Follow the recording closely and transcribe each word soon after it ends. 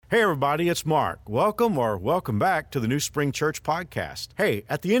Hey everybody, it's Mark. Welcome back to the New Spring Church podcast. Hey,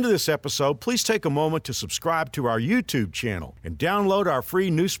 at the end of this episode, please take a moment to subscribe to our YouTube channel and download our free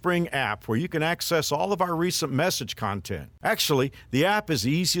New Spring app where you can access all of our recent message content. Actually, the app is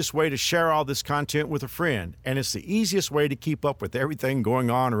the easiest way to share all this content with a friend, and it's the easiest way to keep up with everything going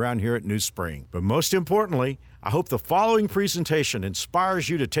on around here at New Spring. But most importantly, I hope the following presentation inspires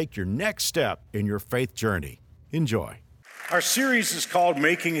you to take your next step in your faith journey. Enjoy. Our series is called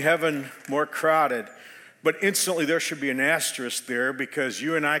Making Heaven More Crowded, but instantly there should be an asterisk there because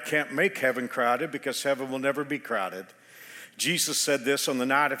you and I can't make heaven crowded because heaven will never be crowded. Jesus said this on the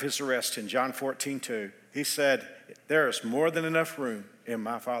night of his arrest in John 14:2. He said, "There is more than enough room in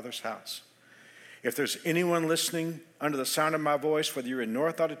my Father's house." If there's anyone listening under the sound of my voice, whether you're in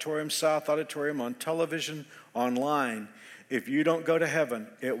North Auditorium, South Auditorium, on television, online, if you don't go to heaven,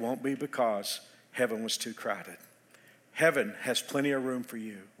 it won't be because heaven was too crowded. Heaven has plenty of room for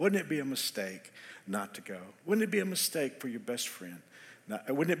you. Wouldn't it be a mistake not to go? Wouldn't it be a mistake for your best friend?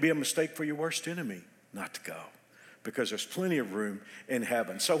 Wouldn't it be a mistake for your worst enemy not to go? Because there's plenty of room in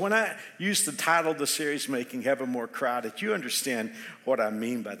heaven. So when I use the title of the series, Making Heaven More Crowded, you understand what I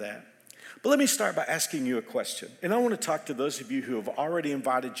mean by that. But let me start by asking you a question. And I want to talk to those of you who have already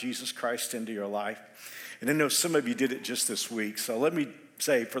invited Jesus Christ into your life. And I know some of you did it just this week. So let me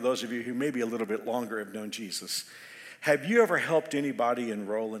say, for those of you who maybe a little bit longer have known Jesus, have you ever helped anybody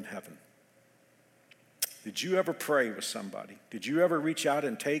enroll in heaven? Did you ever pray with somebody? Did you ever reach out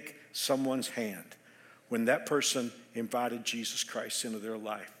and take someone's hand when that person invited Jesus Christ into their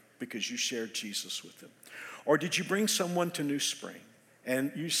life because you shared Jesus with them? Or did you bring someone to New Spring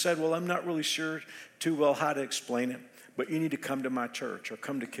and you said, well, I'm not really sure too well how to explain it, but you need to come to my church or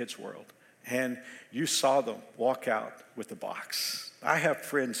come to Kids World. And you saw them walk out with a box. I have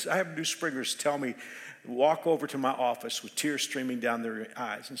friends, I have New Springers tell me, walk over to my office with tears streaming down their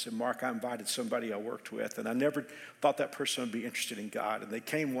eyes and said, Mark, I invited somebody I worked with, and I never thought that person would be interested in God. And they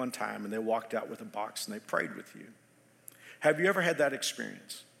came one time, and they walked out with a box, and they prayed with you. Have you ever had that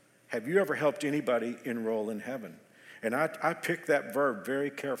experience? Have you ever helped anybody enroll in heaven? And I picked that verb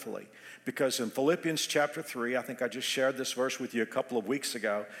very carefully because in Philippians chapter 3, I think I just shared this verse with you a couple of weeks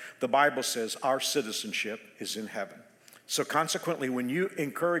ago, the Bible says our citizenship is in heaven. So consequently, when you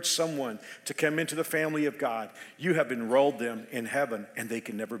encourage someone to come into the family of God, you have enrolled them in heaven, and they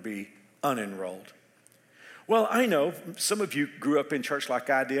can never be unenrolled. Well, I know some of you grew up in church like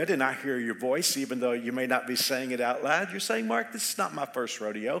I did, and I hear your voice, even though you may not be saying it out loud. You're saying, Mark, this is not my first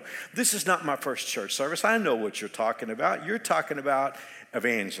rodeo. This is not my first church service. I know what you're talking about. You're talking about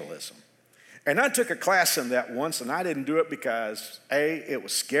evangelism. And I took a class in that once, and I didn't do it because, A, it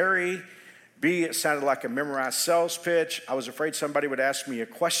was scary, B, it sounded like a memorized sales pitch. I was afraid somebody would ask me a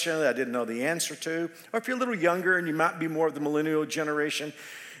question that I didn't know the answer to. Or if you're a little younger and you might be more of the millennial generation,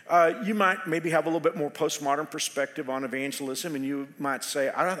 you might maybe have a little bit more postmodern perspective on evangelism, and you might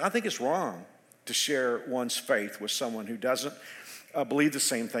say, I think it's wrong to share one's faith with someone who doesn't believe the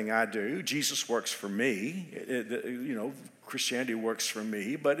same thing I do. Jesus works for me. Christianity works for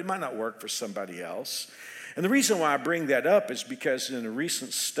me, but it might not work for somebody else. And the reason why I bring that up is because in a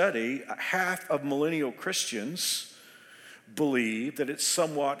recent study, half of millennial Christians believe that it's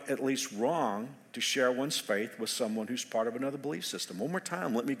somewhat at least wrong to share one's faith with someone who's part of another belief system. One more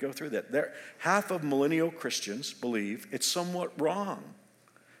time, let me go through that. Half of millennial Christians believe it's somewhat wrong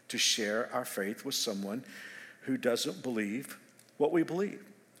to share our faith with someone who doesn't believe what we believe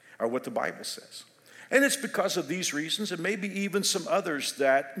or what the Bible says. And it's because of these reasons, and maybe even some others,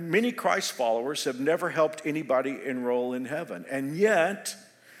 that many Christ followers have never helped anybody enroll in heaven. And yet,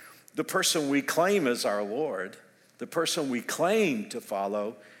 the person we claim as our Lord, the person we claim to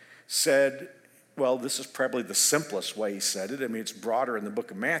follow, said, well, this is probably the simplest way he said it. I mean, it's broader in the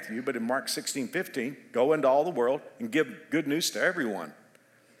book of Matthew, but in Mark 16:15, go into all the world and give good news to everyone.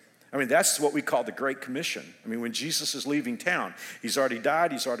 I mean, that's what we call the Great Commission. I mean, when Jesus is leaving town, he's already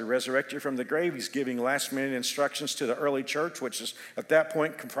died, he's already resurrected from the grave, he's giving last-minute instructions to the early church, which is at that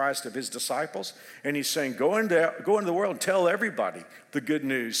point comprised of his disciples, and he's saying, go into the world and tell everybody the good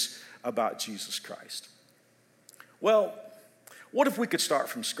news about Jesus Christ. Well, what if we could start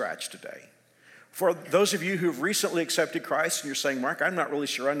from scratch today? For those of you who've recently accepted Christ and you're saying, Mark, I'm not really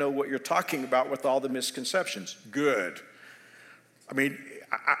sure I know what you're talking about with all the misconceptions. Good. I mean,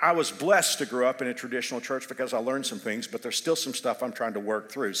 I was blessed to grow up in a traditional church because I learned some things, but there's still some stuff I'm trying to work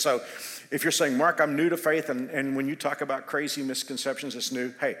through. So if you're saying, Mark, I'm new to faith, and when you talk about crazy misconceptions, it's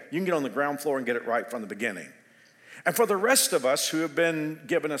new, hey, you can get on the ground floor and get it right from the beginning. And for the rest of us who have been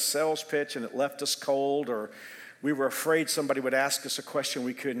given a sales pitch and it left us cold, or We were afraid somebody would ask us a question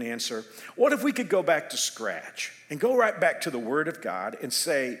we couldn't answer. What if we could go back to scratch and go right back to the Word of God and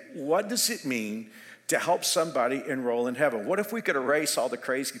say, what does it mean to help somebody enroll in heaven? What if we could erase all the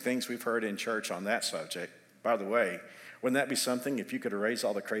crazy things we've heard in church on that subject? By the way, wouldn't that be something if you could erase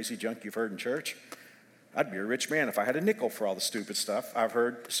all the crazy junk you've heard in church? I'd be a rich man if I had a nickel for all the stupid stuff I've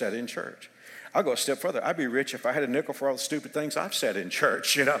heard said in church. I'll go a step further. I'd be rich if I had a nickel for all the stupid things I've said in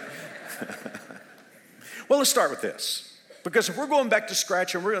church, you know. Well, let's start with this. Because if we're going back to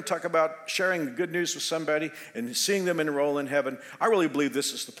scratch and we're going to talk about sharing the good news with somebody and seeing them enroll in heaven, I really believe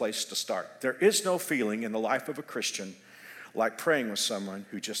this is the place to start. There is no feeling in the life of a Christian like praying with someone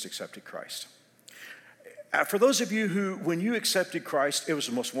who just accepted Christ. For those of you who, when you accepted Christ, it was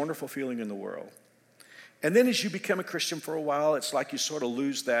the most wonderful feeling in the world. And then as you become a Christian for a while, it's like you sort of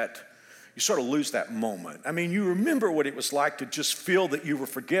lose that moment. I mean, you remember what it was like to just feel that you were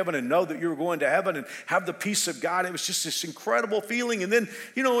forgiven and know that you were going to heaven and have the peace of God. It was just this incredible feeling. And then,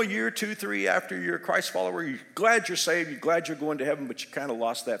 a year, 2, 3 after you're a Christ follower, you're glad you're saved, you're glad you're going to heaven, but you kind of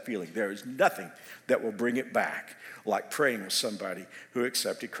lost that feeling. There is nothing that will bring it back like praying with somebody who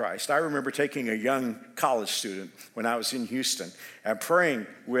accepted Christ. I remember taking a young college student when I was in Houston and praying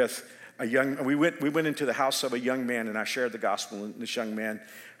with we went into the house of a young man, and I shared the gospel, and this young man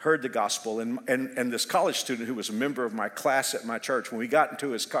heard the gospel. And this college student who was a member of my class at my church, when we got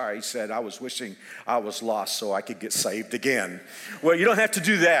into his car, he said, I was wishing I was lost so I could get saved again. Well, you don't have to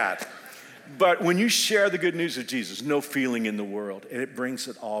do that. But when you share the good news of Jesus, no feeling in the world, and it brings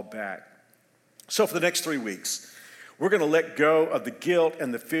it all back. So for the next 3 weeks, we're going to let go of the guilt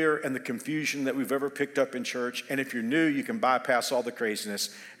and the fear and the confusion that we've ever picked up in church. And if you're new, you can bypass all the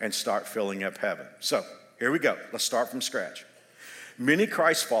craziness and start filling up heaven. So here we go. Let's start from scratch. Many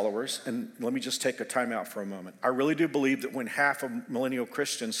Christ followers, and let me just take a time out for a moment. I really do believe that when half of millennial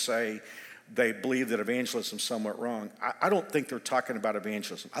Christians say they believe that evangelism is somewhat wrong, I don't think they're talking about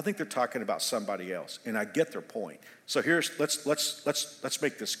evangelism. I think they're talking about somebody else, and I get their point. So let's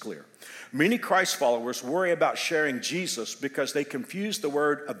make this clear. Many Christ followers worry about sharing Jesus because they confuse the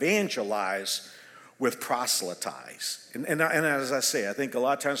word evangelize with proselytize. And as I say, I think a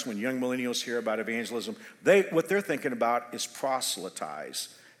lot of times when young millennials hear about evangelism, what they're thinking about is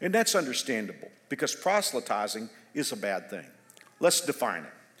proselytize. And that's understandable because proselytizing is a bad thing. Let's define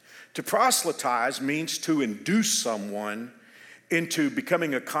it. To proselytize means to induce someone into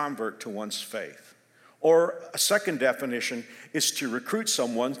becoming a convert to one's faith. Or a second definition is to recruit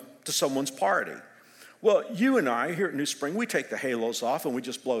someone to someone's party. Well, you and I here at New Spring, we take the halos off and we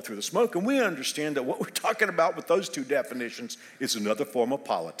just blow through the smoke, and we understand that what we're talking about with those two definitions is another form of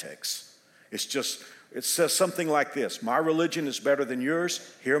politics. It says something like this: my religion is better than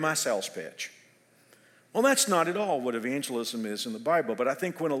yours, hear my sales pitch. Well, that's not at all what evangelism is in the Bible, but I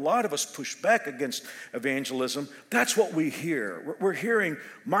think when a lot of us push back against evangelism, that's what we hear. We're hearing,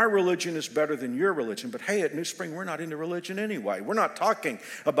 my religion is better than your religion, but hey, at New Spring, we're not into religion anyway. We're not talking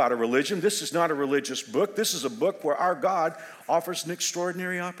about a religion. This is not a religious book. This is a book where our God offers an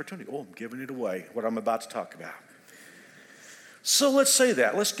extraordinary opportunity. Oh, I'm giving it away, what I'm about to talk about. So let's say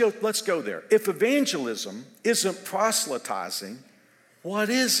that. Let's go there. If evangelism isn't proselytizing, what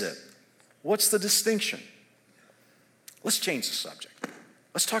is it? What's the distinction? Let's change the subject.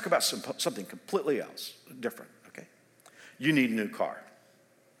 Let's talk about something completely else, different, okay? You need a new car.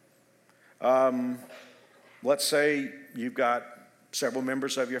 Let's say you've got several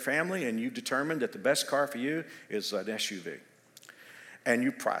members of your family and you've determined that the best car for you is an SUV. And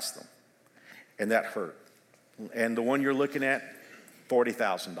you priced them, and that hurt. And the one you're looking at,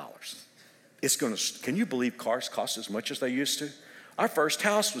 $40,000. Can you believe cars cost as much as they used to? Our first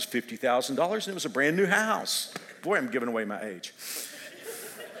house was $50,000, and it was a brand new house. Boy, I'm giving away my age.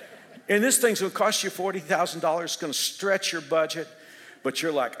 And this thing's going to cost you $40,000. It's going to stretch your budget, but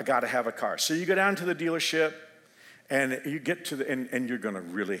you're like, I got to have a car. So you go down to the dealership, and you get to and you're going to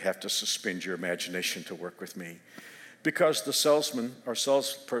really have to suspend your imagination to work with me, because the salesman or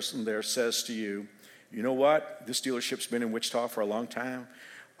salesperson there says to you, you know what? This dealership's been in Wichita for a long time.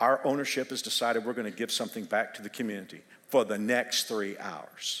 Our ownership has decided we're going to give something back to the community. For the next 3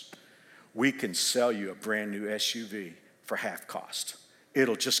 hours, we can sell you a brand new SUV for half cost.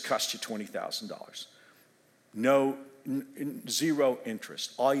 It'll just cost you $20,000. No, zero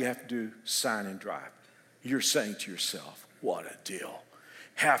interest. All you have to do is sign and drive. You're saying to yourself, what a deal.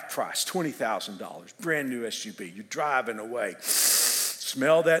 Half price, $20,000, brand new SUV. You're driving away.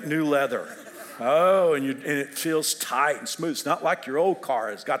 Smell that new leather. Oh, and it feels tight and smooth. It's not like your old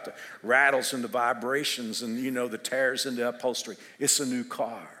car. It's got the rattles and the vibrations and, the tears in the upholstery. It's a new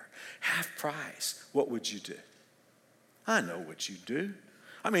car. Half price. What would you do? I know what you do.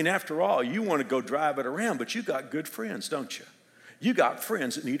 I mean, after all, you want to go drive it around, but you got good friends, don't you? You got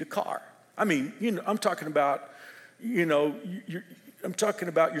friends that need a car. I mean, I'm talking about, I'm talking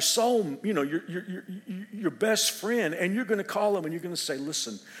about your soul, your best friend, and you're going to call them and you're going to say,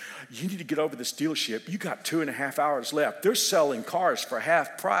 listen, you need to get over this dealership. You got 2.5 hours left. They're selling cars for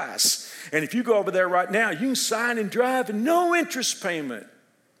half price. And if you go over there right now, you can sign and drive and no interest payment.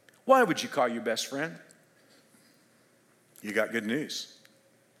 Why would you call your best friend? You got good news.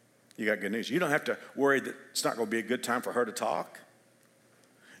 You got good news. You don't have to worry that it's not going to be a good time for her to talk.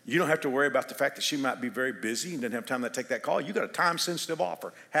 You don't have to worry about the fact that she might be very busy and doesn't have time to take that call. You got a time-sensitive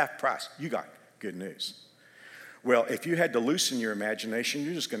offer, half price. You got good news. Well, if you had to loosen your imagination,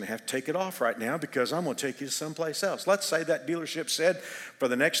 you're just going to have to take it off right now because I'm going to take you to someplace else. Let's say that dealership said for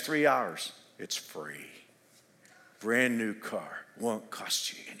the next 3 hours, it's free. Brand new car. Won't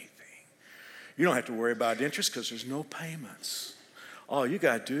cost you anything. You don't have to worry about interest because there's no payments. All you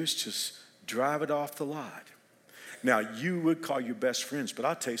got to do is just drive it off the lot. Now, you would call your best friends, but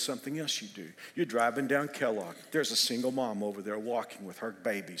I'll tell you something else you do. You're driving down Kellogg. There's a single mom over there walking with her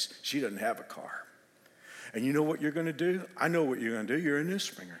babies. She doesn't have a car. And you know what you're going to do? I know what you're going to do. You're a New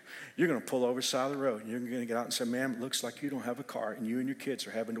Springer. You're going to pull over the side of the road. And you're going to get out and say, ma'am, it looks like you don't have a car and you and your kids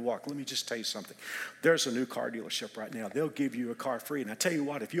are having to walk. Let me just tell you something. There's a new car dealership right now. They'll give you a car free. And I tell you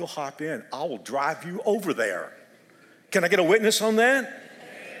what, if you'll hop in, I will drive you over there. Can I get a witness on that?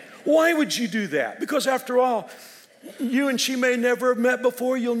 Why would you do that? Because after all, you and she may never have met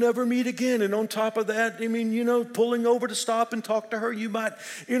before. You'll never meet again. And on top of that, I mean, pulling over to stop and talk to her, you might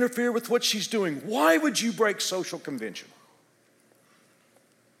interfere with what she's doing. Why would you break social convention?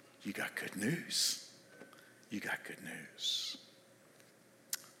 You got good news. You got good news.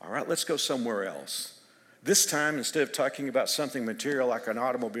 All right, let's go somewhere else. This time, instead of talking about something material like an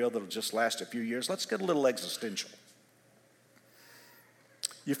automobile that'll just last a few years, let's get a little existential.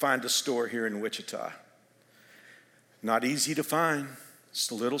 You find a store here in Wichita. Not easy to find. It's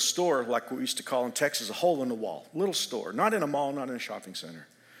a little store, like we used to call in Texas, a hole in the wall. Little store, not in a mall, not in a shopping center.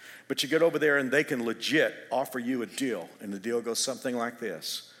 But you get over there and they can legit offer you a deal. And the deal goes something like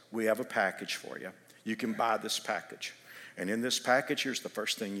this. We have a package for you. You can buy this package. And in this package, here's the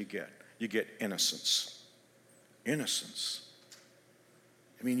first thing you get. You get innocence. Innocence.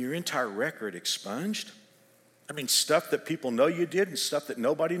 I mean, your entire record expunged. I mean, stuff that people know you did and stuff that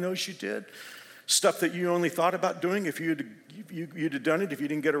nobody knows you did. Stuff that you only thought about doing if you'd have done it if you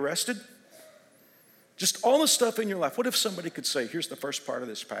didn't get arrested. Just all the stuff in your life. What if somebody could say, here's the first part of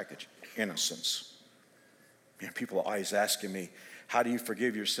this package, innocence. Man, people are always asking me, how do you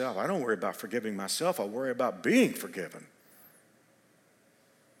forgive yourself? I don't worry about forgiving myself. I worry about being forgiven.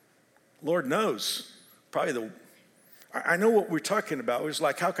 Lord knows, I know what we're talking about. It's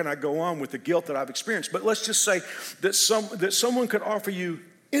like, how can I go on with the guilt that I've experienced? But let's just say that someone could offer you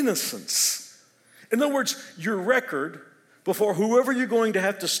innocence. In other words, your record before whoever you're going to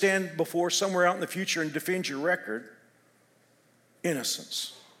have to stand before somewhere out in the future and defend your record,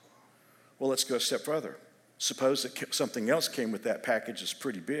 innocence. Well, let's go a step further. Suppose that something else came with that package that's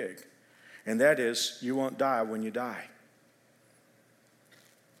pretty big, and that is you won't die when you die.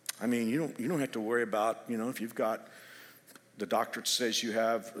 I mean, you don't have to worry about, if you've got the doctor says you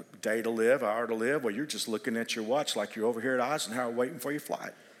have a day to live, hour to live, well, you're just looking at your watch like you're over here at Eisenhower waiting for your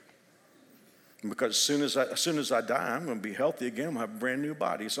flight. Because as soon as I die, I'm going to be healthy again. I'm going to have a brand new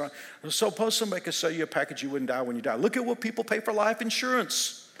body. So suppose somebody could sell you a package you wouldn't die when you die. Look at what people pay for life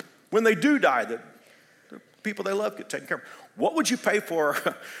insurance. When they do die, the people they love get taken care of. What would you pay for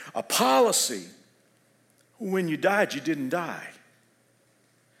a policy when you died, you didn't die?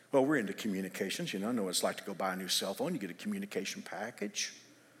 Well, we're into communications. I know what it's like to go buy a new cell phone. You get a communication package.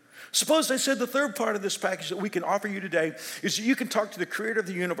 Suppose they said the third part of this package that we can offer you today is that you can talk to the creator of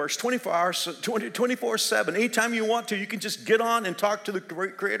the universe 24/7. Anytime you want to, you can just get on and talk to the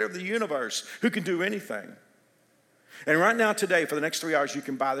creator of the universe who can do anything. And right now today, for the next 3 hours, you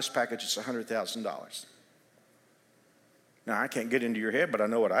can buy this package. It's $100,000. Now, I can't get into your head, but I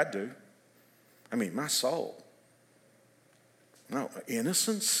know what I'd do. I mean, my soul. No,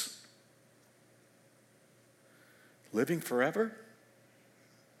 innocence. Living forever.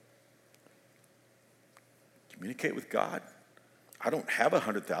 Communicate with God. I don't have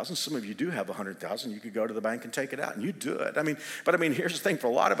 100,000. Some of you do have 100,000. You could go to the bank and take it out, and you do it. But here's the thing: for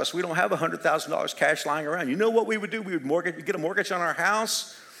a lot of us, we don't have $100,000 cash lying around. You know what we would do? We would get a mortgage on our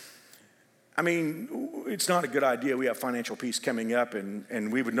house. It's not a good idea. We have financial peace coming up,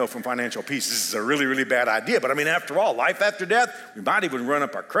 and we would know from financial peace this is a really, really bad idea. But after all, life after death, we might even run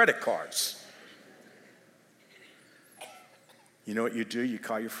up our credit cards. You know what you do? You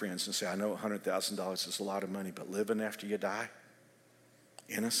call your friends and say, I know $100,000 is a lot of money, but living after you die,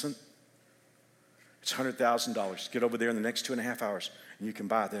 innocent. It's $100,000. Get over there in the next 2.5 hours and you can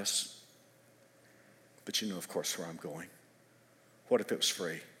buy this. But you know, of course, where I'm going. What if it was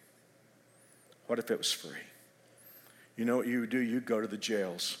free? What if it was free? You know what you would do? You'd go to the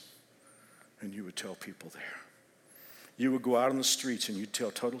jails and you would tell people there. You would go out on the streets and you'd tell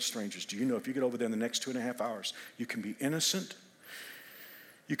total strangers, do you know if you get over there in the next 2.5 hours, you can be innocent?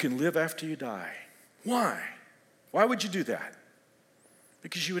 You can live after you die. Why? Why would you do that?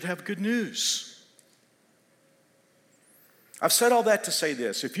 Because you would have good news. I've said all that to say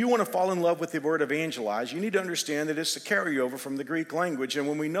this. If you want to fall in love with the word evangelize, you need to understand that it's a carryover from the Greek language. And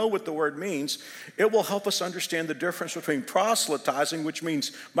when we know what the word means, it will help us understand the difference between proselytizing, which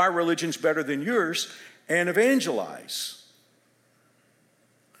means my religion's better than yours, and evangelize.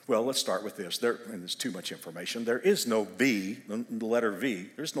 Well, let's start with this. And there's too much information. There is no V, the letter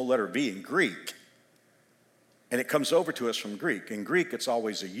V. There's no letter V in Greek. And it comes over to us from Greek. In Greek, it's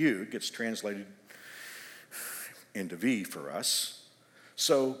always a U. It gets translated into V for us.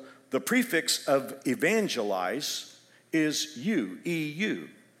 So the prefix of evangelize is U, E-U.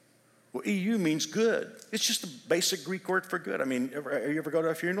 Well, E-U means good. It's just a basic Greek word for good. I mean, you ever go to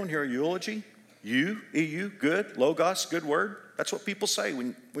a funeral and hear a eulogy? U, E-U, good, logos, good word. That's what people say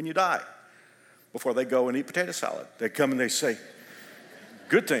when you die before they go and eat potato salad. They come and they say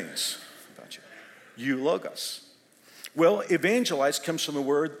good things about you. Logos. Well, evangelize comes from the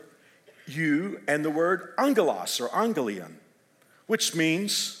word you and the word angelos or angelion, which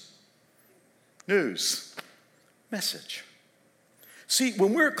means news, message. See,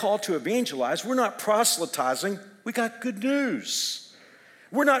 when we're called to evangelize, we're not proselytizing, we got good news.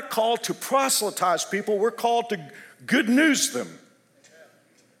 We're not called to proselytize people, we're called to good news them.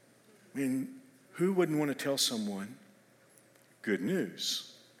 I mean, who wouldn't want to tell someone good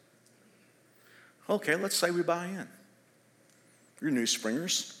news? Okay, let's say we buy in. You're New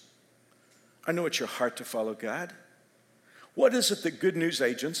Springers. I know it's your heart to follow God. What is it that good news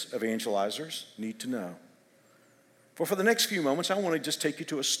agents, evangelizers, need to know? Well, for the next few moments, I want to just take you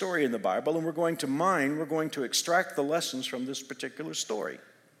to a story in the Bible, and we're going to extract the lessons from this particular story.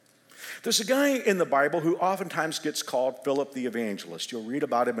 There's a guy in the Bible who oftentimes gets called Philip the Evangelist. You'll read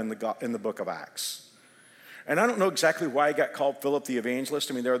about him in the book of Acts. And I don't know exactly why he got called Philip the Evangelist.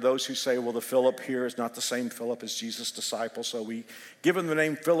 I mean, there are those who say, well, the Philip here is not the same Philip as Jesus' disciple, so we give him the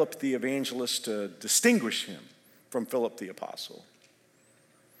name Philip the Evangelist to distinguish him from Philip the Apostle.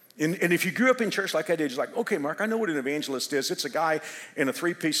 And if you grew up in church like I did, you're like, okay, Mark, I know what an evangelist is. It's a guy in a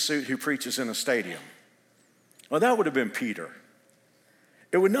three-piece suit who preaches in a stadium. Well, that would have been Peter.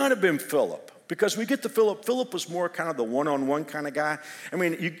 It would not have been Philip. Because we get to Philip. Philip was more kind of the one-on-one kind of guy. I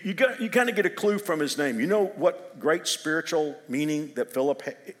mean, you kind of get a clue from his name. You know what great spiritual meaning that Philip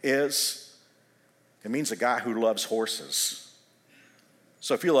is? It means a guy who loves horses.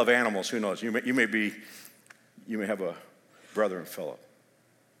 So if you love animals, who knows? You may have a brother in Philip.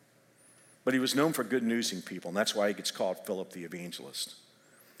 But he was known for good newsing people, and that's why he gets called Philip the Evangelist.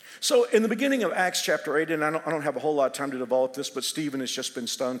 So in the beginning of Acts chapter 8, and I don't have a whole lot of time to develop this, but Stephen has just been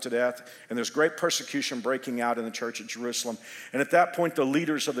stoned to death, and there's great persecution breaking out in the church at Jerusalem. And at that point, the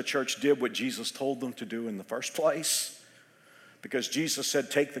leaders of the church did what Jesus told them to do in the first place, because Jesus said,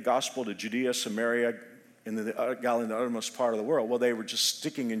 take the gospel to Judea, Samaria, and the Galilee, the uttermost part of the world. Well, they were just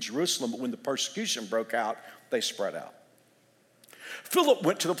sticking in Jerusalem, but when the persecution broke out, they spread out. Philip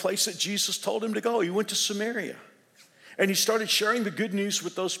went to the place that Jesus told him to go. He went to Samaria. And he started sharing the good news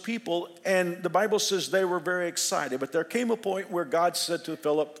with those people, and the Bible says they were very excited. But there came a point where God said to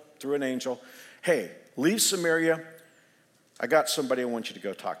Philip through an angel, hey, leave Samaria. I got somebody I want you to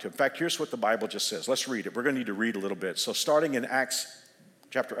go talk to. In fact, here's what the Bible just says. Let's read it. We're going to need to read a little bit. So starting in Acts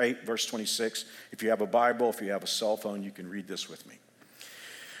chapter 8, verse 26, if you have a Bible, if you have a cell phone, you can read this with me.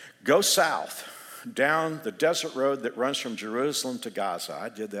 Go south down the desert road that runs from Jerusalem to Gaza. I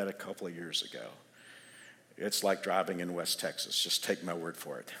did that a couple of years ago. It's like driving in West Texas. Just take my word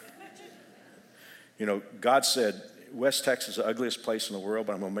for it. You know, God said, West Texas is the ugliest place in the world,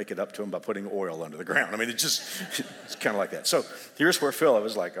 but I'm going to make it up to him by putting oil under the ground. I mean, it's kind of like that. So here's where Philip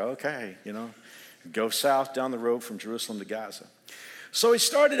was like, okay, go south down the road from Jerusalem to Gaza. So he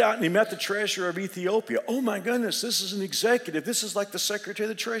started out and he met the treasurer of Ethiopia. Oh my goodness, this is an executive. This is like the secretary of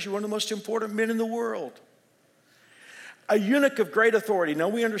the treasury, one of the most important men in the world. A eunuch of great authority. Now,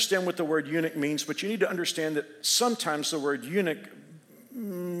 we understand what the word eunuch means, but you need to understand that sometimes the word eunuch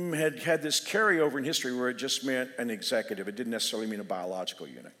had this carryover in history where it just meant an executive. It didn't necessarily mean a biological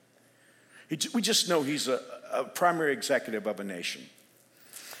eunuch. We just know he's a primary executive of a nation.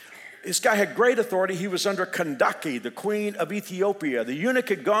 This guy had great authority. He was under Kandake, the queen of Ethiopia. The eunuch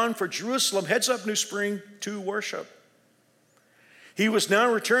had gone for Jerusalem, heads up New Spring, to worship. He was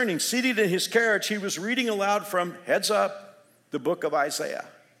now returning. Seated in his carriage, he was reading aloud from, heads up, the book of Isaiah.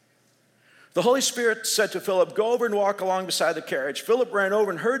 The Holy Spirit said to Philip, go over and walk along beside the carriage. Philip ran over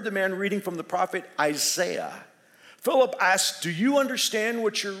and heard the man reading from the prophet Isaiah. Philip asked, do you understand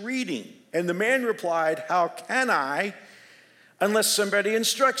what you're reading? And the man replied, how can I unless somebody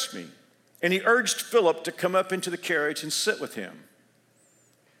instructs me? And he urged Philip to come up into the carriage and sit with him.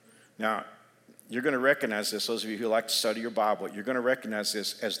 Now, you're going to recognize this, those of you who like to study your Bible, you're going to recognize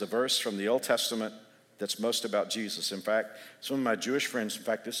this as the verse from the Old Testament that's most about Jesus. In fact, some of my Jewish friends, in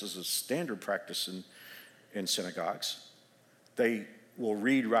fact, this is a standard practice in synagogues. They will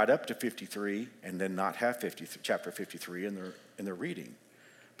read right up to 53 and then not have chapter 53 in their reading.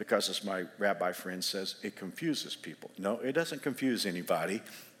 Because as my rabbi friend says, it confuses people. No, it doesn't confuse anybody.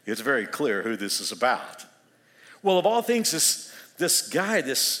 It's very clear who this is about. Well, of all things, this guy,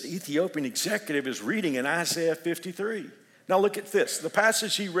 this Ethiopian executive is reading in Isaiah 53. Now look at this. The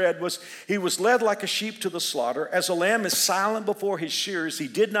passage he read was, he was led like a sheep to the slaughter. As a lamb is silent before his shearers, he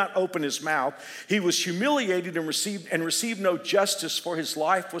did not open his mouth. He was humiliated and received no justice, for his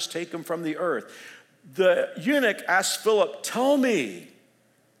life was taken from the earth. The eunuch asked Philip, tell me,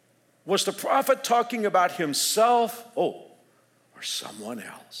 was the prophet talking about himself? Or someone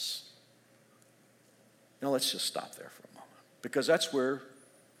else? Now let's just stop there for a moment, because that's where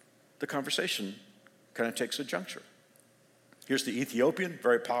the conversation kind of takes a juncture. Here's the Ethiopian,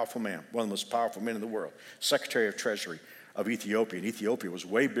 very powerful man, one of the most powerful men in the world, Secretary of Treasury of Ethiopia. And Ethiopia was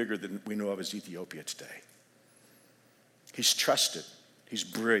way bigger than we know of as Ethiopia today. He's trusted. He's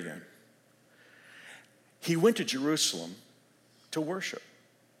brilliant. He went to Jerusalem to worship.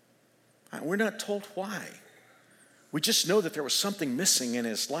 We're not told why. We just know that there was something missing in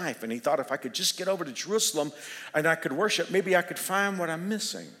his life, and he thought, if I could just get over to Jerusalem and I could worship, maybe I could find what I'm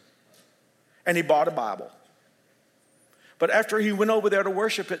missing. And he bought a Bible. But after he went over there to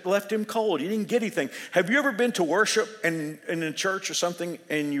worship, it left him cold. He didn't get anything. Have you ever been to worship in a church or something,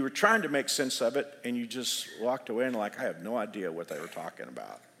 and you were trying to make sense of it, and you just walked away and like, I have no idea what they were talking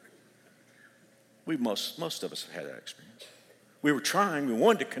about? Most of us have had that experience. We were trying, we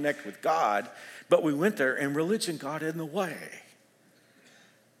wanted to connect with God, but we went there and religion got in the way.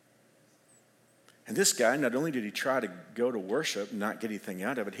 And this guy, not only did he try to go to worship and not get anything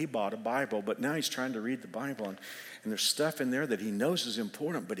out of it, he bought a Bible, but now he's trying to read the Bible, and there's stuff in there that he knows is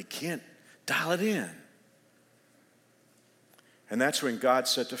important, but he can't dial it in. And that's when God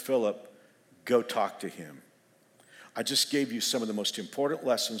said to Philip, go talk to him. I just gave you some of the most important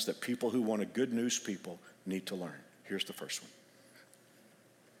lessons that people who want a good news people need to learn. Here's the first one.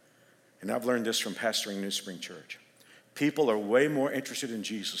 And I've learned this from pastoring New Spring Church. People are way more interested in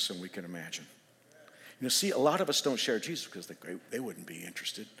Jesus than we can imagine. You know, see, a lot of us don't share Jesus because they wouldn't be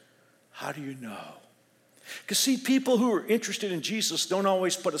interested. How do you know? Because see, people who are interested in Jesus don't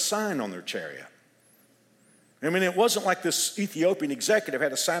always put a sign on their chariot. I mean, it wasn't like this Ethiopian executive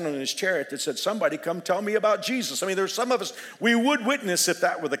had a sign on his chariot that said, somebody come tell me about Jesus. I mean, there's some of us, we would witness if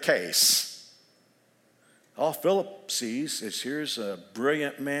that were the case. All Philip sees is here's a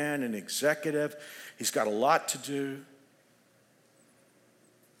brilliant man, an executive. He's got a lot to do.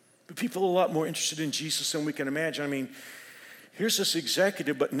 But people are a lot more interested in Jesus than we can imagine. I mean, here's this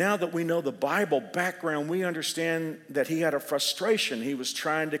executive, but now that we know the Bible background, we understand that he had a frustration. He was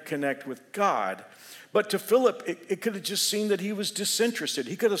trying to connect with God. But to Philip, it could have just seemed that he was disinterested.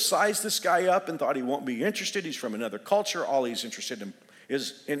 He could have sized this guy up and thought he won't be interested. He's from another culture. All he's interested in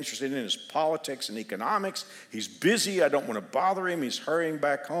is politics and economics. He's busy. I don't want to bother him. He's hurrying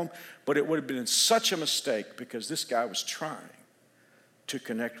back home. But it would have been such a mistake because this guy was trying to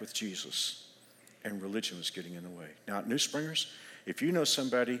connect with Jesus, and religion was getting in the way. Now, New Springers, if you know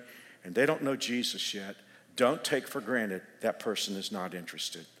somebody and they don't know Jesus yet, don't take for granted that person is not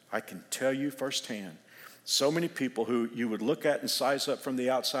interested. I can tell you firsthand, so many people who you would look at and size up from the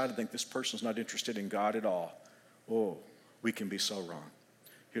outside and think this person's not interested in God at all. Oh, we can be so wrong.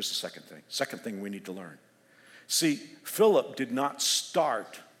 Here's the second thing. Second thing we need to learn. See, Philip did not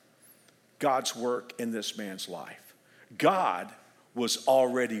start God's work in this man's life. God was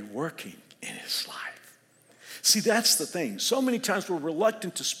already working in his life. See, that's the thing. So many times we're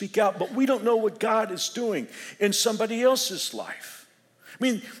reluctant to speak out, but we don't know what God is doing in somebody else's life. I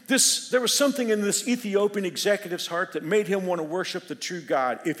mean, there was something in this Ethiopian executive's heart that made him want to worship the true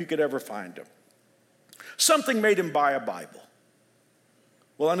God if he could ever find him. Something made him buy a Bible.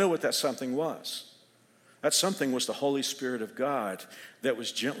 Well, I know what that something was. That something was the Holy Spirit of God that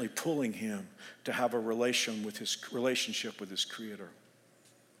was gently pulling him to have a relationship with his Creator.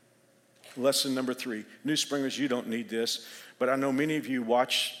 Lesson number 3. New Springers, you don't need this, but I know many of you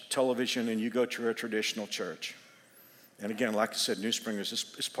watch television and you go to a traditional church. And again, like I said, New Springers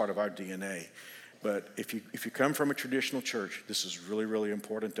is part of our DNA. But if you come from a traditional church, this is really, really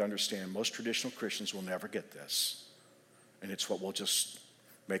important to understand. Most traditional Christians will never get this. And it's what will just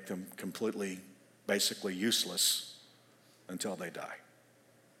make them completely, basically useless until they die.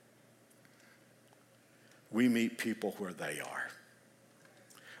 We meet people where they are.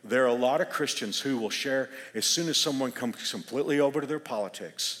 There are a lot of Christians who will share as soon as someone comes completely over to their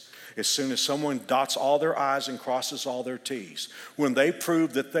politics, as soon as someone dots all their I's and crosses all their T's, when they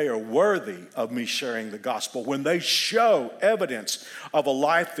prove that they are worthy of me sharing the gospel, when they show evidence of a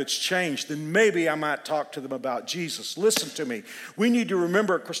life that's changed, then maybe I might talk to them about Jesus. Listen to me. We need to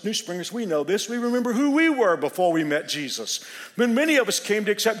remember, of course, New Springers, we know this. We remember who we were before we met Jesus. When many of us came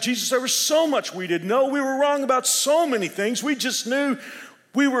to accept Jesus, there was so much we didn't know. We were wrong about so many things. We just knew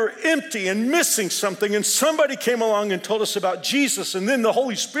we were empty and missing something, and somebody came along and told us about Jesus, and then the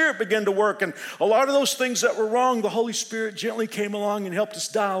Holy Spirit began to work, and a lot of those things that were wrong, the Holy Spirit gently came along and helped us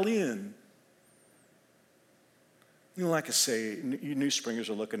dial in. You know, like I say, you New Springers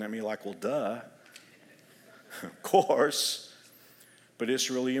are looking at me like, well, duh. Of course. But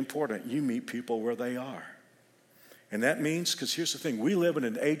it's really important. You meet people where they are. And that means, because here's the thing, we live in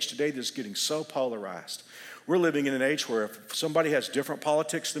an age today that's getting so polarized. We're living in an age where if somebody has different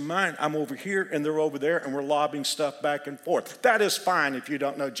politics than mine, I'm over here and they're over there and we're lobbing stuff back and forth. That is fine if you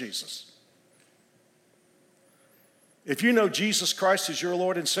don't know Jesus. If you know Jesus Christ as your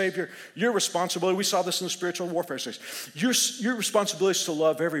Lord and Savior, your responsibility, we saw this in the spiritual warfare series, your responsibility is to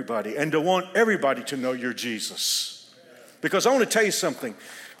love everybody and to want everybody to know your Jesus. Because I want to tell you something.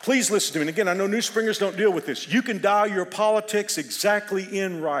 Please listen to me. And again, I know New Springers don't deal with this. You can dial your politics exactly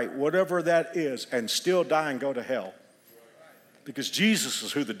in right, whatever that is, and still die and go to hell. Because Jesus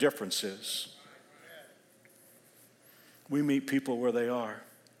is who the difference is. We meet people where they are.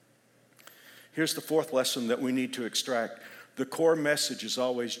 Here's the fourth lesson that we need to extract. The core message is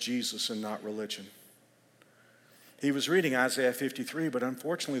always Jesus and not religion. He was reading Isaiah 53, but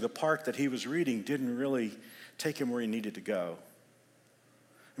unfortunately the part that he was reading didn't really take him where he needed to go.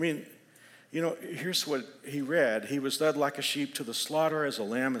 I mean, you know, here's what he read. He was led like a sheep to the slaughter, as a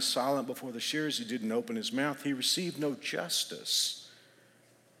lamb is silent before the shearers. He didn't open his mouth. He received no justice.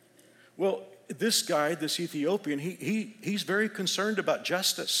 Well, this guy, this Ethiopian, he's very concerned about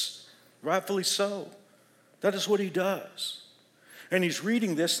justice, rightfully so. That is what he does. And he's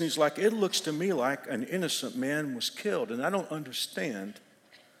reading this and he's like, it looks to me like an innocent man was killed. And I don't understand.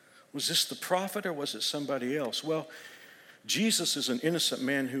 Was this the prophet or was it somebody else? Well, Jesus is an innocent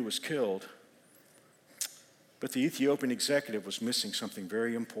man who was killed, but the Ethiopian executive was missing something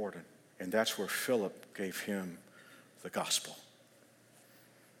very important, and that's where Philip gave him the gospel.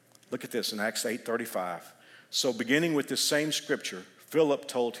 Look at this in Acts 8:35. So beginning with this same scripture, Philip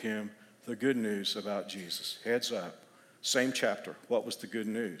told him the good news about Jesus. Heads up, same chapter. What was the good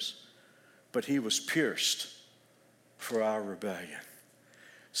news? But he was pierced for our rebellion.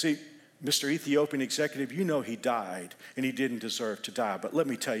 See, Mr. Ethiopian executive, you know he died, and he didn't deserve to die. But let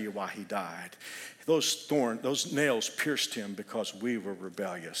me tell you why he died. Those nails pierced him because we were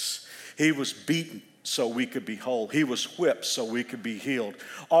rebellious. He was beaten so we could be whole. He was whipped so we could be healed.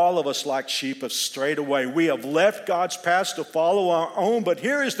 All of us like sheep have strayed away. We have left God's path to follow our own, but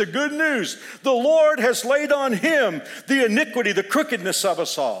here is the good news. The Lord has laid on him the iniquity, the crookedness of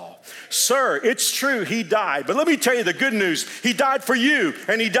us all. Sir, it's true, he died, but let me tell you the good news. He died for you,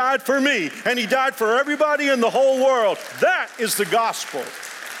 and he died for me, and he died for everybody in the whole world. That is the gospel.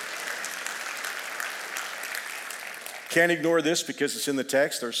 Can't ignore this because it's in the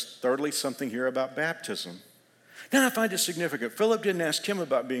text. There's thirdly something here about baptism. Now I find it significant. Philip didn't ask him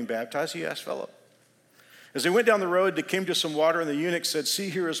about being baptized. He asked Philip. As they went down the road, they came to some water, and the eunuch said, "See,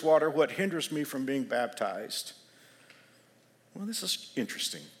 here is water. What hinders me from being baptized?" Well, this is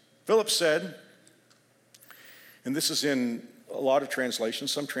interesting. Philip said, and this is in a lot of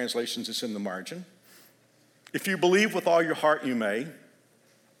translations. Some translations it's in the margin. "If you believe with all your heart, you may."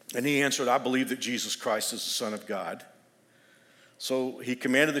 And he answered, "I believe that Jesus Christ is the Son of God." So he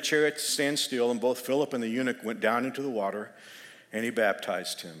commanded the chariot to stand still, and both Philip and the eunuch went down into the water, and he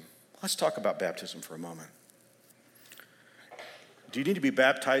baptized him. Let's talk about baptism for a moment. Do you need to be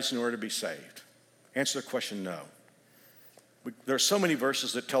baptized in order to be saved? Answer the question, no. There are so many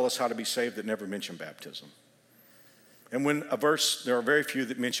verses that tell us how to be saved that never mention baptism. And there are very few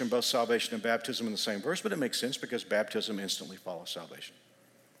that mention both salvation and baptism in the same verse, but it makes sense because baptism instantly follows salvation.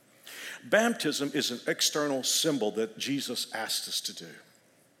 Baptism is an external symbol that Jesus asked us to do.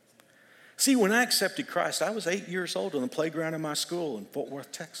 See, when I accepted Christ, I was 8 years old on the playground of my school in Fort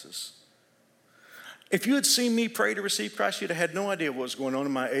Worth, Texas. If you had seen me pray to receive Christ, you'd have had no idea what was going on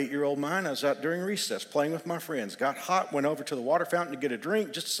in my 8-year-old mind. I was out during recess playing with my friends. Got hot, went over to the water fountain to get a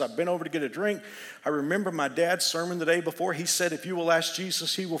drink. Just as I bent over to get a drink, I remember my dad's sermon the day before. He said, if you will ask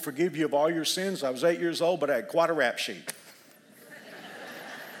Jesus, he will forgive you of all your sins. I was 8 years old, but I had quite a rap sheet.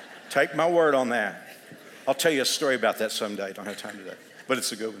 Take my word on that. I'll tell you a story about that someday. Don't have time today, but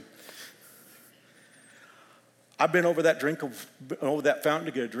it's a good one. I've been over that fountain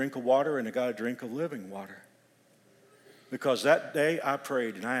to get a drink of water, and I got a drink of living water. Because that day I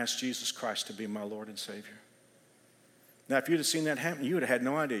prayed and I asked Jesus Christ to be my Lord and Savior. Now, if you'd have seen that happen, you would have had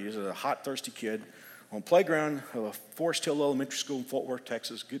no idea. You was a hot, thirsty kid on the playground of a Forest Hill Elementary School in Fort Worth,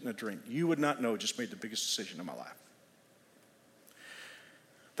 Texas, getting a drink. You would not know, just made the biggest decision of my life.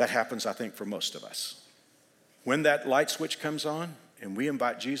 That happens, I think, for most of us. When that light switch comes on and we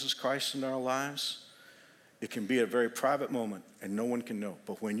invite Jesus Christ into our lives, it can be a very private moment and no one can know.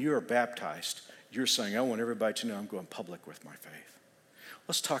 But when you are baptized, you're saying, I want everybody to know I'm going public with my faith.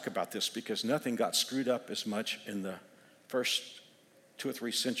 Let's talk about this because nothing got screwed up as much in the first 2 or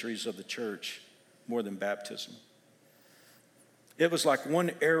 3 centuries of the church more than baptism. It was like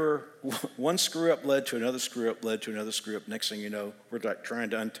one error, one screw up led to another screw up, led to another screw up. Next thing you know, we're like trying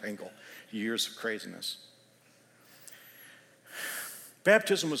to untangle years of craziness.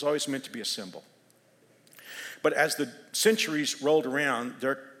 Baptism was always meant to be a symbol. But as the centuries rolled around,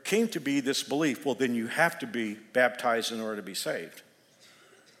 there came to be this belief, well, then you have to be baptized in order to be saved.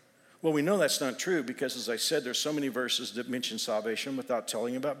 Well, we know that's not true because, as I said, there's so many verses that mention salvation without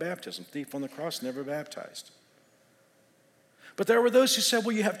telling about baptism. Thief on the cross, never baptized. But there were those who said,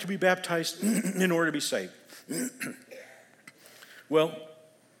 well, you have to be baptized in order to be saved. Well,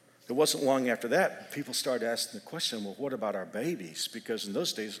 it wasn't long after that, people started asking the question, well, what about our babies? Because in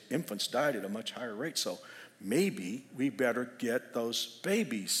those days, infants died at a much higher rate, so maybe we better get those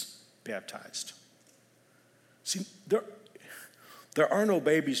babies baptized. See, there are no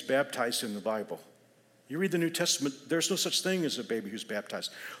babies baptized in the Bible. You read the New Testament, there's no such thing as a baby who's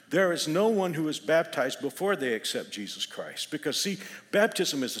baptized. There is no one who is baptized before they accept Jesus Christ. Because, see,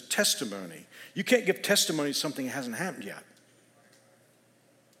 baptism is a testimony. You can't give testimony to something that hasn't happened yet.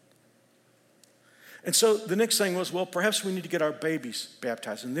 And so the next thing was, well, perhaps we need to get our babies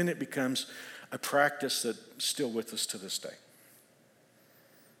baptized. And then it becomes a practice that's still with us to this day.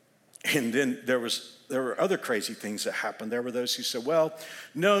 And then there were other crazy things that happened. There were those who said, well,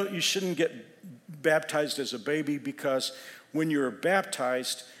 no, you shouldn't get baptized as a baby because when you're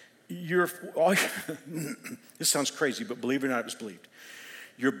baptized, this sounds crazy, but believe it or not, it was believed.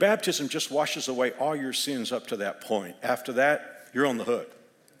 Your baptism just washes away all your sins up to that point. After that, you're on the hook.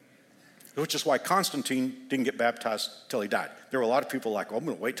 Which is why Constantine didn't get baptized till he died. There were a lot of people like, well, I'm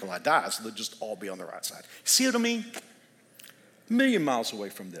going to wait till I die, so they'll just all be on the right side. See what I mean? A million miles away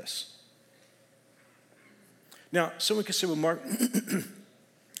from this. Now, someone could say, well, Mark,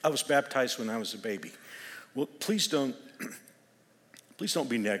 I was baptized when I was a baby. Well, please don't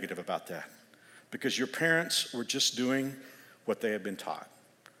be negative about that, because your parents were just doing what they had been taught.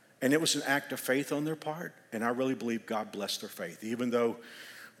 And it was an act of faith on their part, and I really believe God blessed their faith, even though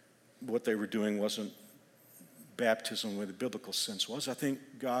what they were doing wasn't baptism where the biblical sense was. I think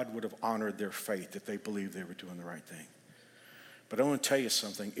God would have honored their faith if they believed they were doing the right thing. But I want to tell you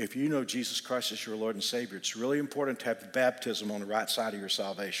something. If you know Jesus Christ as your Lord and Savior, it's really important to have the baptism on the right side of your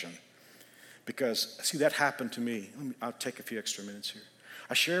salvation. Because, see, that happened to me. I'll take a few extra minutes here.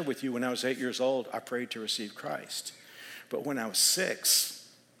 I shared with you when I was 8 years old, I prayed to receive Christ. But when I was 6,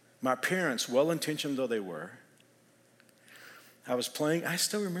 my parents, well-intentioned though they were, I was playing, I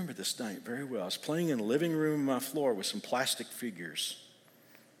still remember this night very well. I was playing in the living room on my floor with some plastic figures,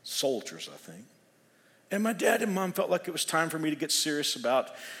 soldiers, I think. And my dad and mom felt like it was time for me to get serious about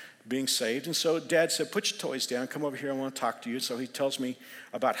being saved. And so Dad said, put your toys down, come over here, I want to talk to you. So he tells me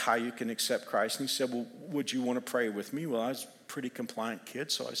about how you can accept Christ. And he said, well, would you want to pray with me? Well, I was a pretty compliant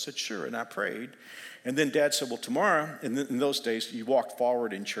kid, so I said, sure, and I prayed. And then Dad said, well, tomorrow, in those days, you walked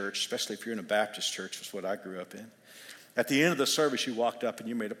forward in church, especially if you're in a Baptist church, was what I grew up in. At the end of the service, you walked up and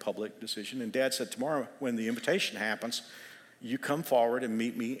you made a public decision. And Dad said, tomorrow, when the invitation happens, you come forward and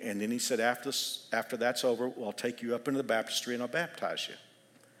meet me. And then he said, after that's over, well, I'll take you up into the baptistry and I'll baptize you.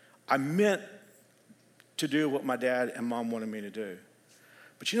 I meant to do what my dad and mom wanted me to do.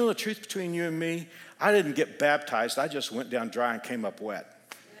 But you know the truth between you and me? I didn't get baptized. I just went down dry and came up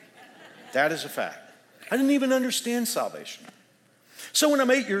wet. That is a fact. I didn't even understand salvation. So when I'm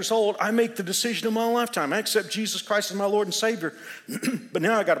 8 years old, I make the decision of my lifetime. I accept Jesus Christ as my Lord and Savior. But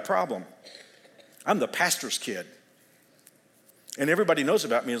now I got a problem. I'm the pastor's kid. And everybody knows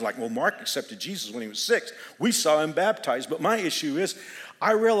about me is like, well, Mark accepted Jesus when he was 6. We saw him baptized. But my issue is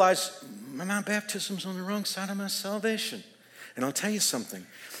I realize my baptism's on the wrong side of my salvation. And I'll tell you something.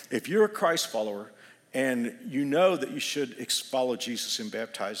 If you're a Christ follower and you know that you should follow Jesus in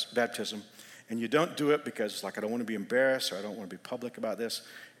baptism, and you don't do it because, like, I don't want to be embarrassed or I don't want to be public about this,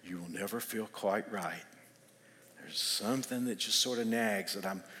 you will never feel quite right. There's something that just sort of nags that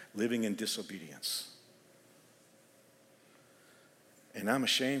I'm living in disobedience. And I'm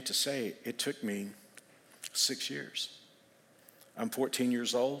ashamed to say it took me 6 years. I'm 14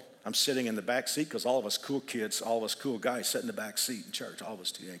 years old. I'm sitting in the back seat because all of us cool kids, all of us cool guys sit in the back seat in church, all of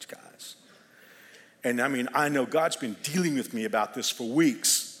us teenage guys. And I mean, I know God's been dealing with me about this for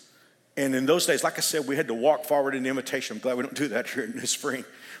weeks. And in those days, like I said, we had to walk forward in the invitation. I'm glad we don't do that here in the spring.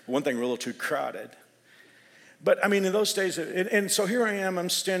 One thing, we're a little too crowded. But I mean, in those days, and so here I am, I'm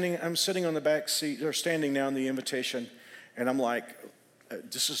sitting on the back seat, or standing now in the invitation, and I'm like,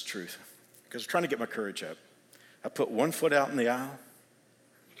 this is truth. Because I'm trying to get my courage up. I put one foot out in the aisle,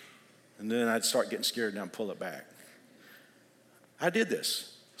 and then I'd start getting scared and I'd pull it back. I did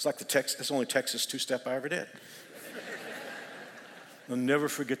this. It's like it's the only Texas two-step I ever did. I'll never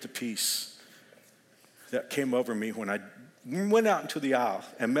forget the peace that came over me when I went out into the aisle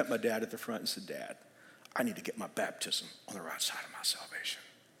and met my dad at the front and said, Dad, I need to get my baptism on the right side of my salvation.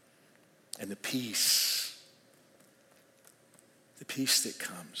 And the peace that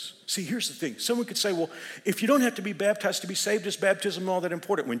comes. See, here's the thing. Someone could say, well, if you don't have to be baptized to be saved, is baptism all that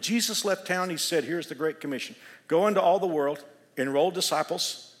important? When Jesus left town, he said, here's the Great Commission. Go into all the world, enroll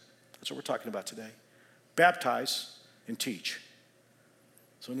disciples. That's what we're talking about today. Baptize and teach.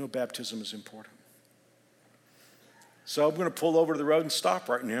 So no, baptism is important. So I'm going to pull over to the road and stop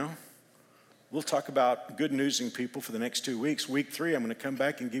right now. We'll talk about good newsing people for the next 2 weeks. Week 3, I'm going to come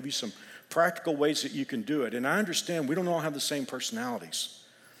back and give you some practical ways that you can do it. And I understand we don't all have the same personalities.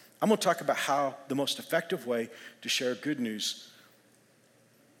 I'm going to talk about how the most effective way to share good news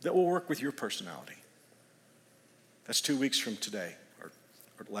that will work with your personality. That's 2 weeks from today, or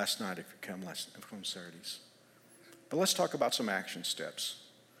last night if you come Saturdays. But let's talk about some action steps.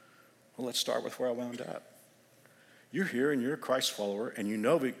 Well, let's start with where I wound up. You're here and you're a Christ follower, and you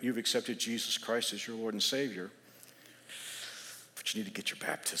know that you've accepted Jesus Christ as your Lord and Savior. But you need to get your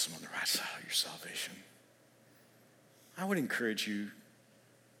baptism on the right side of your salvation. I would encourage you,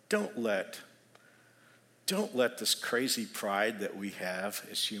 don't let this crazy pride that we have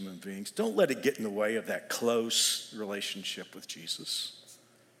as human beings, don't let it get in the way of that close relationship with Jesus.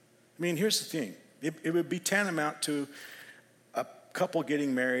 I mean, here's the thing. It would be tantamount to a couple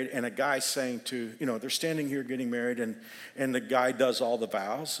getting married and a guy saying to, they're standing here getting married and the guy does all the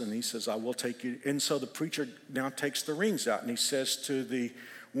vows and he says, I will take you. And so the preacher now takes the rings out and he says to the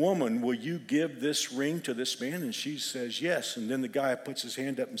woman, will you give this ring to this man? And she says, yes. And then the guy puts his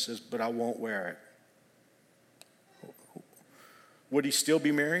hand up and says, but I won't wear it. Would he still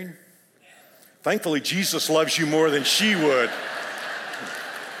be married? Thankfully, Jesus loves you more than she would.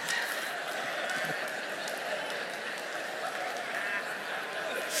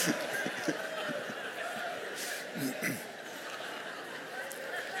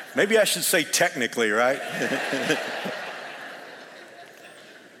 Maybe I should say technically, right?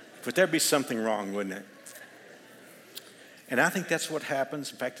 But there'd be something wrong, wouldn't it? And I think that's what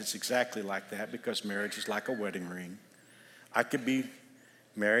happens. In fact, it's exactly like that because marriage is like a wedding ring. I could be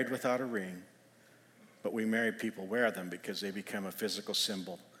married without a ring, but we married people wear them because they become a physical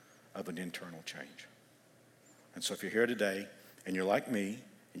symbol of an internal change. And so if you're here today and you're like me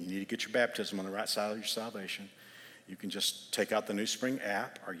and you need to get your baptism on the right side of your salvation, you can just take out the New Spring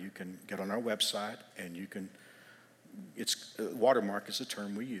app, or you can get on our website and Watermark is the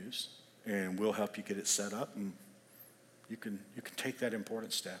term we use, and we'll help you get it set up, and you can take that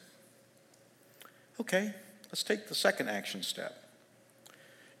important step. Okay, let's take the second action step.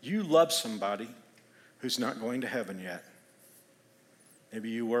 You love somebody who's not going to heaven yet. Maybe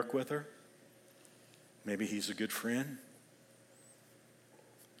you work with her. Maybe he's a good friend.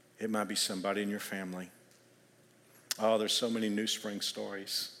 It might be somebody in your family. Oh, there's so many New Spring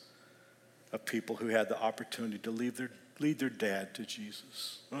stories of people who had the opportunity to lead their dad to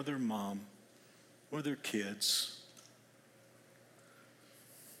Jesus, or their mom, or their kids.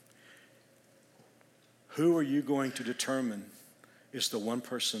 Who are you going to determine is the one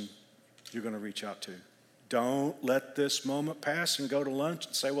person you're going to reach out to? Don't let this moment pass and go to lunch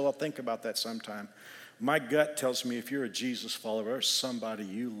and say, well, I'll think about that sometime. My gut tells me if you're a Jesus follower, there's somebody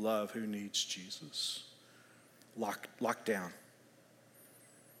you love who needs Jesus. Lock down.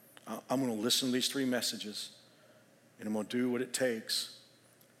 I'm going to listen to these 3 messages, and I'm going to do what it takes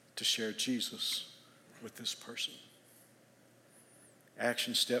to share Jesus with this person.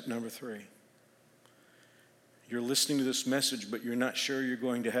 Action step number 3. You're listening to this message, but you're not sure you're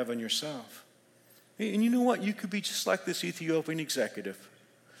going to heaven yourself. And you know what? You could be just like this Ethiopian executive.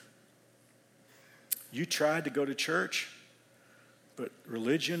 You tried to go to church, but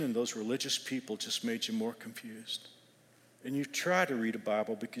religion and those religious people just made you more confused. And you try to read a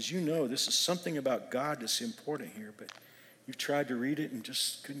Bible because you know this is something about God that's important here, but you've tried to read it and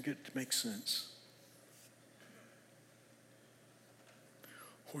just couldn't get it to make sense.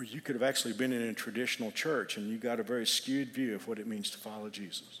 Or you could have actually been in a traditional church and you got a very skewed view of what it means to follow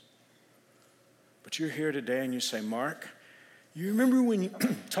Jesus. But you're here today and you say, Mark, you remember when you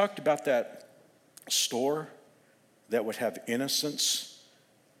talked about that store that would have innocence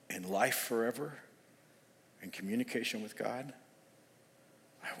and life forever and communication with God?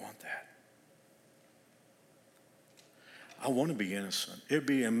 I want that. I want to be innocent. It'd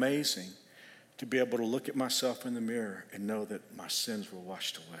be amazing to be able to look at myself in the mirror and know that my sins were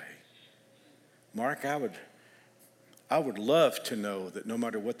washed away. Mark, I would love to know that no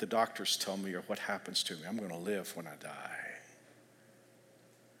matter what the doctors tell me or what happens to me, I'm going to live when I die.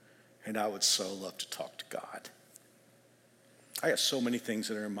 And I would so love to talk to God. I got so many things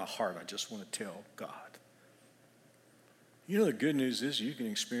that are in my heart I just want to tell God. You know, the good news is you can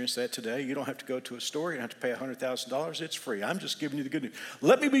experience that today. You don't have to go to a store. You don't have to pay $100,000. It's free. I'm just giving you the good news.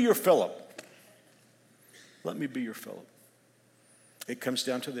 Let me be your Philip. Let me be your Philip. It comes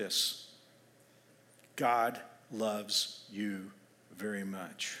down to this. God loves you very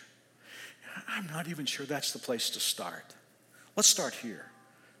much. I'm not even sure that's the place to start. Let's start here.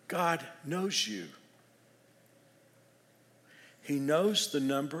 God knows you. He knows the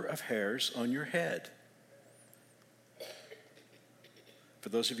number of hairs on your head. For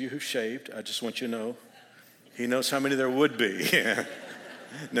those of you who've shaved, I just want you to know, he knows how many there would be.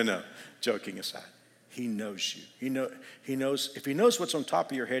 No, joking aside. He knows you. He knows, if he knows what's on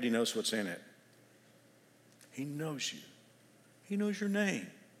top of your head, he knows what's in it. He knows you. He knows your name.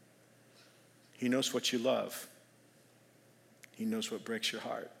 He knows what you love. He knows what breaks your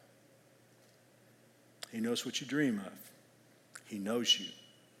heart. He knows what you dream of. He knows you.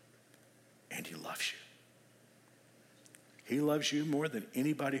 And he loves you. He loves you more than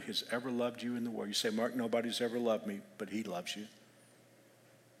anybody has ever loved you in the world. You say, Mark, nobody's ever loved me, but he loves you.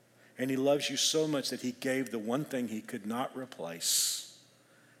 And he loves you so much that he gave the one thing he could not replace.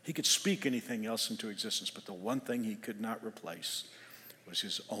 He could speak anything else into existence, but the one thing he could not replace was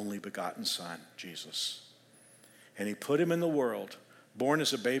his only begotten son, Jesus. And he put him in the world, born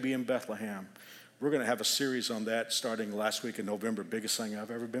as a baby in Bethlehem. We're going to have a series on that starting last week in November, biggest thing I've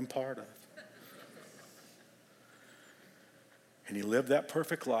ever been part of. And he lived that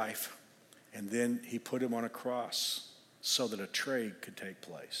perfect life, and then he put him on a cross so that a trade could take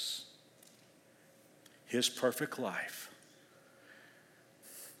place. His perfect life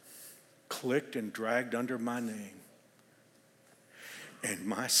clicked and dragged under my name, and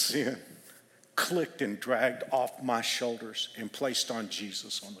my sin clicked and dragged off my shoulders and placed on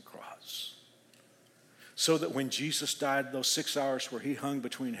Jesus on the cross. So that when Jesus died, those 6 hours where he hung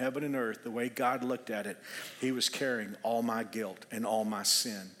between heaven and earth, the way God looked at it, he was carrying all my guilt and all my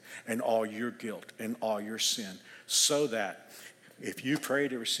sin and all your guilt and all your sin. So that if you pray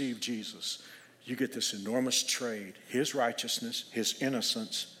to receive Jesus, you get this enormous trade, his righteousness, his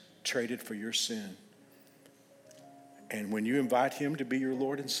innocence, traded for your sin. And when you invite him to be your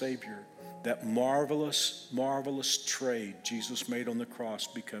Lord and Savior, that marvelous, marvelous trade Jesus made on the cross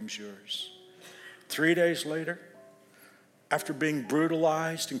becomes yours. 3 days later, after being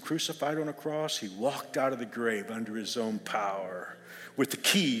brutalized and crucified on a cross, he walked out of the grave under his own power with the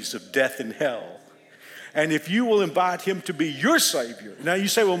keys of death and hell. And if you will invite him to be your Savior. Now you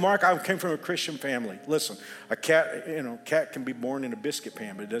say, well, Mark, I came from a Christian family. Listen, a cat can be born in a biscuit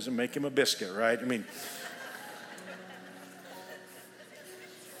pan, but it doesn't make him a biscuit, right? I mean,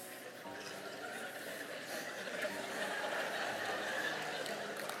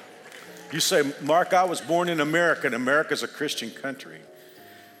 you say, Mark, I was born in America, and America's a Christian country.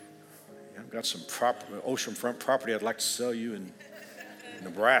 I've got some oceanfront property I'd like to sell you in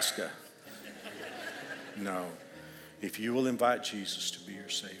Nebraska. No. If you will invite Jesus to be your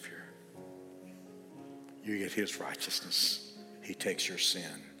Savior, you get his righteousness. He takes your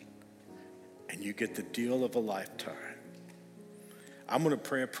sin. And you get the deal of a lifetime. I'm going to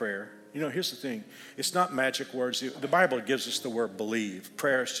pray a prayer. You know, here's the thing. It's not magic words. The Bible gives us the word believe.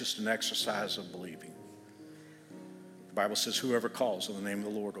 Prayer is just an exercise of believing. The Bible says whoever calls on the name of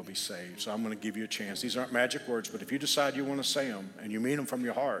the Lord will be saved. So I'm going to give you a chance. These aren't magic words, but if you decide you want to say them and you mean them from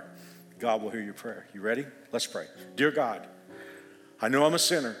your heart, God will hear your prayer. You ready? Let's pray. Dear God, I know I'm a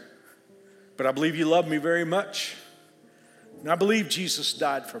sinner, but I believe you love me very much. And I believe Jesus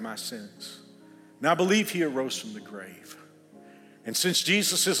died for my sins. And I believe he arose from the grave. And since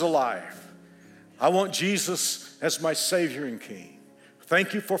Jesus is alive, I want Jesus as my Savior and King.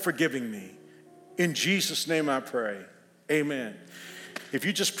 Thank you for forgiving me. In Jesus' name I pray. Amen. If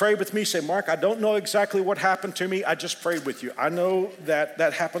you just pray with me, say, Mark, I don't know exactly what happened to me. I just prayed with you. I know that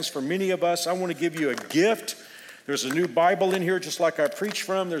that happens for many of us. I want to give you a gift. There's a new Bible in here, just like I preached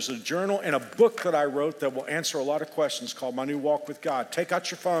from. There's a journal and a book that I wrote that will answer a lot of questions called My New Walk with God. Take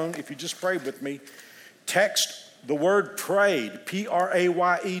out your phone. If you just prayed with me, text the word prayed,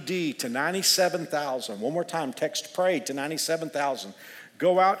 P-R-A-Y-E-D, to 97,000. One more time, text prayed to 97,000.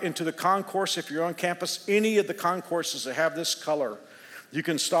 Go out into the concourse if you're on campus. Any of the concourses that have this color, you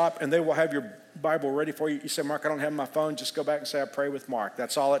can stop and they will have your Bible ready for you. You say, Mark, I don't have my phone. Just go back and say, I pray with Mark.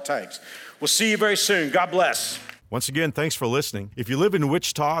 That's all it takes. We'll see you very soon. God bless. Once again, thanks for listening. If you live in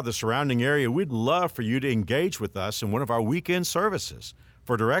Wichita, the surrounding area, we'd love for you to engage with us in one of our weekend services.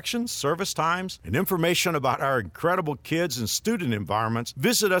 For directions, service times, and information about our incredible kids and student environments,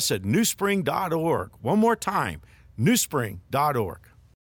 visit us at newspring.org. One more time, newspring.org.